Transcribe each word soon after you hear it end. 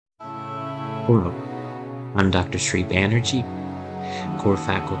Hello, I'm Dr. Sri Banerjee, core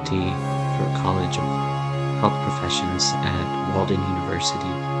faculty for College of Health Professions at Walden University.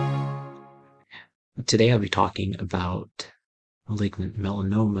 Today I'll be talking about malignant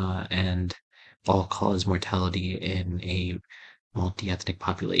melanoma and all-cause mortality in a multi-ethnic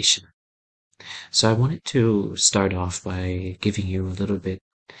population. So I wanted to start off by giving you a little bit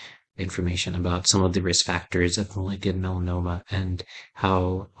information about some of the risk factors of malignant melanoma and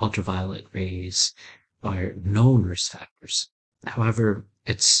how ultraviolet rays are known risk factors. However,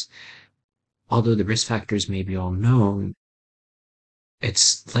 although the risk factors may be all known,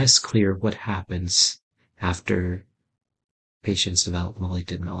 it's less clear what happens after patients develop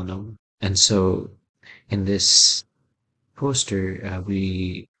malignant melanoma. And so in this poster,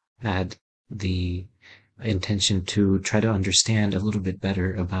 we had the intention to try to understand a little bit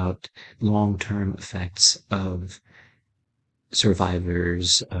better about long-term effects of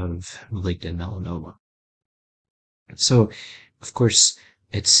survivors of malignant melanoma. So, of course,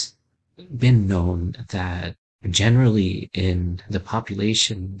 it's been known that generally in the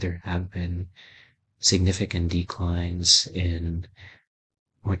population there have been significant declines in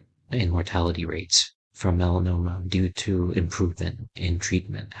mortality rates from melanoma due to improvement in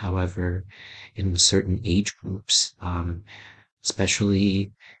treatment. However, in certain age groups,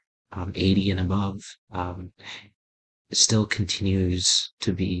 especially 80 and above, it still continues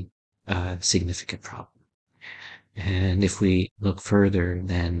to be a significant problem. And if we look further,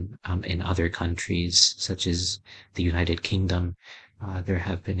 then in other countries, such as the United Kingdom, there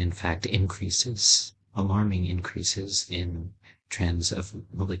have been, in fact, alarming increases in trends of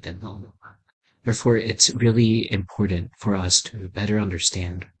malignant melanoma. Therefore, it's really important for us to better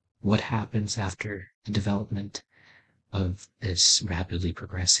understand what happens after the development of this rapidly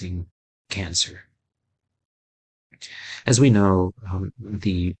progressing cancer. As we know,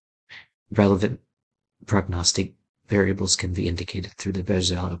 the relevant prognostic variables can be indicated through the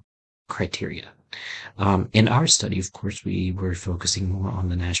Berzelius criteria. In our study, of course, we were focusing more on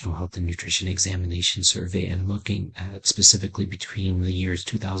the National Health and Nutrition Examination Survey and looking at specifically between the years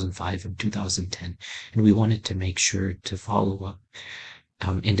 2005 and 2010. And we wanted to make sure to follow up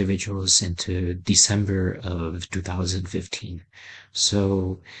individuals into December of 2015.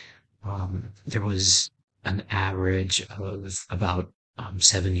 So there was an average of about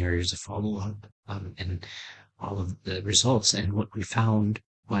 7 years of follow-up and all of the results. And what we found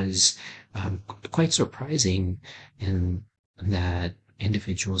was quite surprising in that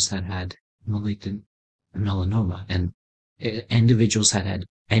individuals that had malignant melanoma and individuals that had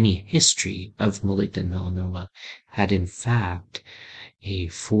any history of malignant melanoma had in fact a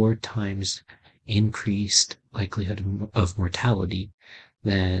 4 times increased likelihood of mortality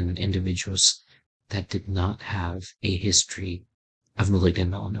than individuals that did not have a history of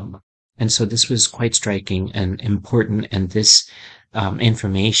malignant melanoma. And so this was quite striking and important, and this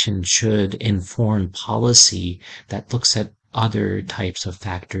information should inform policy that looks at other types of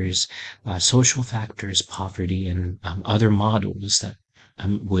factors, social factors, poverty, and other models that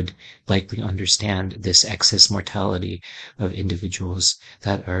would likely understand this excess mortality of individuals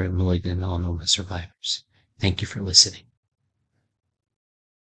that are malignant melanoma survivors. Thank you for listening.